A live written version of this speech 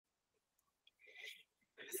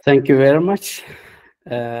Thank you very much.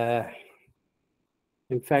 In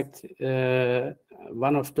fact,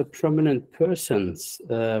 one of the prominent persons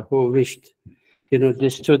who wished,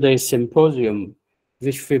 this today's symposium,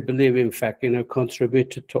 which we believe, in fact,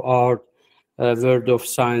 contributed to our world of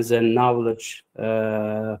science and knowledge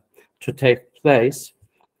to take place,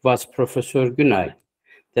 was Professor GÜNAY,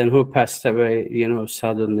 then who passed away,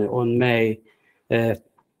 suddenly on May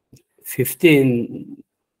 15,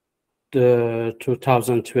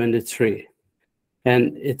 2023.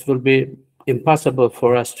 And it will be impossible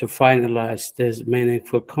for us to finalize this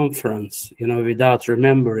meaningful conference, without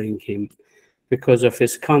remembering him, because of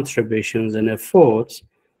his contributions and efforts,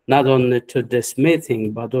 not only to this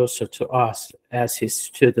meeting, but also to us as his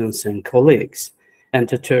students and colleagues, and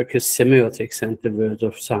to Turkish semiotics and the world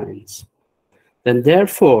of science. Then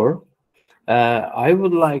therefore, I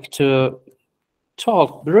would like to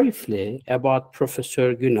talk briefly about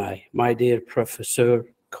Professor GÜNAY, my dear professor,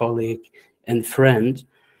 colleague, and friend,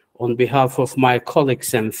 on behalf of my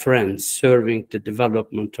colleagues and friends serving the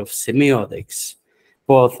development of semiotics,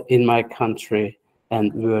 both in my country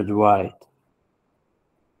and worldwide.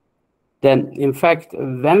 Then, in fact,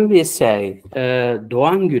 when we say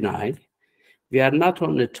Doğan GÜNAY, we are not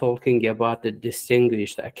only talking about a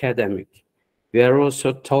distinguished academic, we are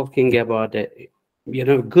also talking about a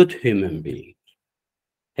good human being.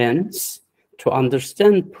 Hence, to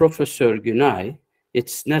understand Professor GÜNAY,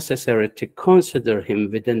 it's necessary to consider him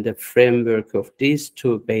within the framework of these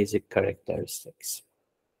two basic characteristics.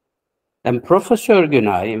 And Professor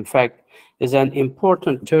GÜNAY, in fact, is an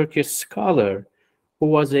important Turkish scholar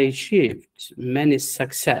who has achieved many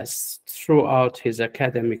success throughout his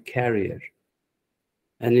academic career.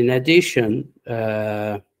 And in addition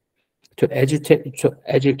to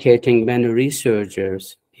educating many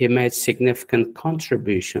researchers, he made significant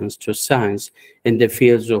contributions to science in the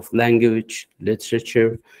fields of language,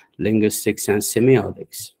 literature, linguistics, and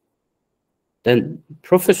semiotics. Then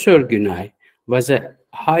Professor GÜNAY was a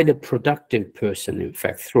highly productive person, in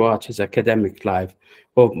fact, throughout his academic life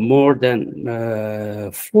of more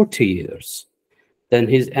than 40 years. Then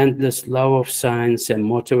his endless love of science and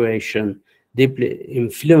motivation deeply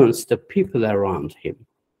influenced the people around him.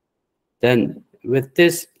 Then with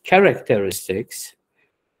these characteristics,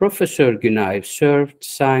 Professor GÜNAY served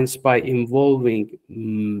science by involving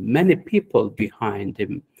many people behind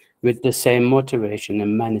him with the same motivation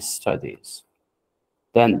in many studies.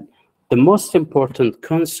 Then the most important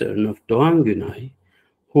concern of Doğan GÜNAY,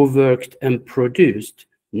 who worked and produced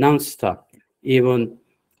non-stop, even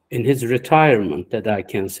in his retirement, that I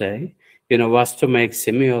can say, was to make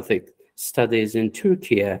semiotic studies in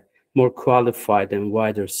Turkey more qualified and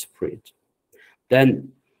wider spread.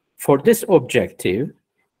 Then for this objective,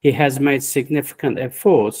 he has made significant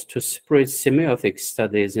efforts to spread semiotic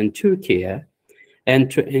studies in Turkey and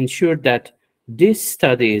to ensure that these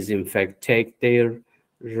studies, in fact, take their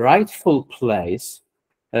rightful place,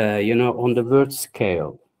 on the world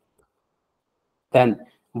scale. Then,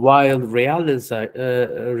 while realizing,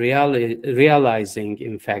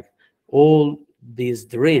 in fact, all these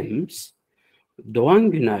dreams, Doğan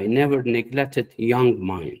GÜNAY never neglected young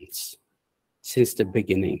minds since the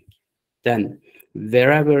beginning. Then,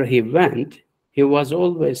 wherever he went, he was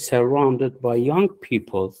always surrounded by young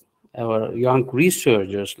people, or young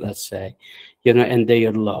researchers, let's say, and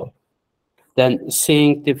their love. Then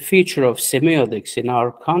seeing the future of semiotics in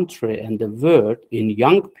our country and the world in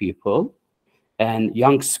young people and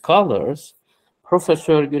young scholars,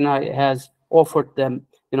 Professor GÜNAY has offered them,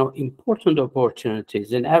 important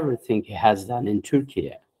opportunities in everything he has done in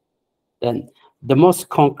Turkey. Then the most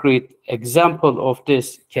concrete example of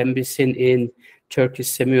this can be seen in Turkish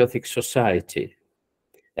Semiotic Society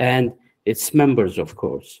and its members, of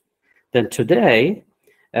course. Then today,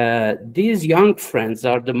 these young friends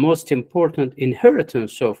are the most important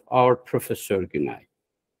inheritance of our Professor GÜNAY.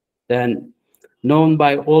 Then, known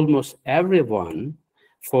by almost everyone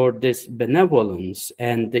for this benevolence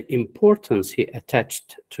and the importance he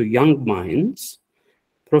attached to young minds,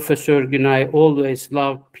 Professor GÜNAY always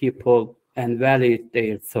loved people and valued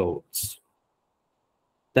their thoughts.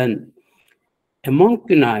 Then, among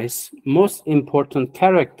GÜNAY's most important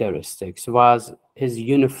characteristics was his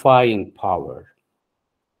unifying power.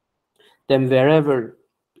 Then whenever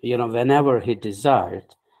he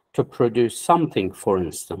desired to produce something, for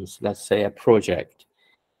instance, let's say a project,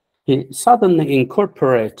 he suddenly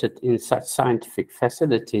incorporated in such scientific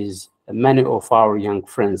facilities many of our young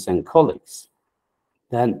friends and colleagues.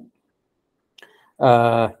 Then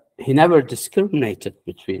he never discriminated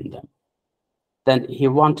between them. Then he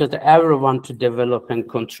wanted everyone to develop and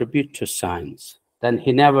contribute to science. Then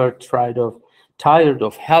he never tried tired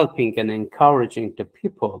of helping and encouraging the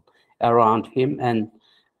people around him and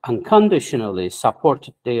unconditionally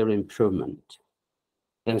supported their improvement.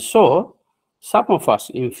 And so some of us,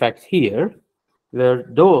 in fact, here were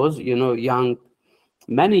those, young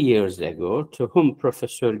many years ago to whom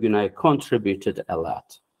Professor GÜNAY contributed a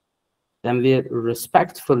lot. Then we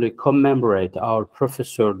respectfully commemorate our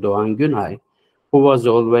Professor Doğan GÜNAY, who was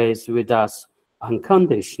always with us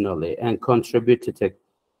unconditionally and contributed a,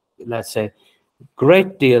 let's say,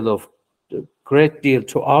 great deal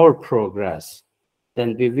to our progress.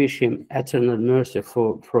 Then we wish him eternal mercy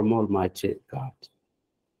from Almighty God.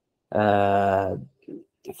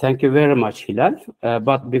 Thank you very much, Hilal.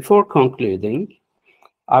 But before concluding,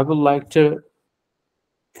 I would like to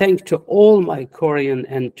thank to all my Korean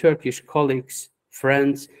and Turkish colleagues,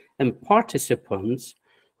 friends, and participants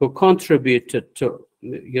who contributed to,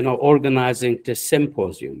 organizing the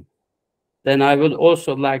symposium. Then I would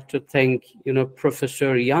also like to thank,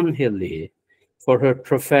 Professor Yanhili for her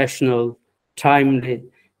professional, timely,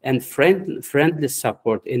 and friendly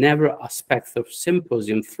support in every aspect of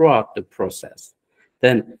symposium throughout the process.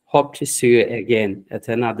 Then hope to see you again at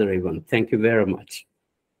another event. Thank you very much.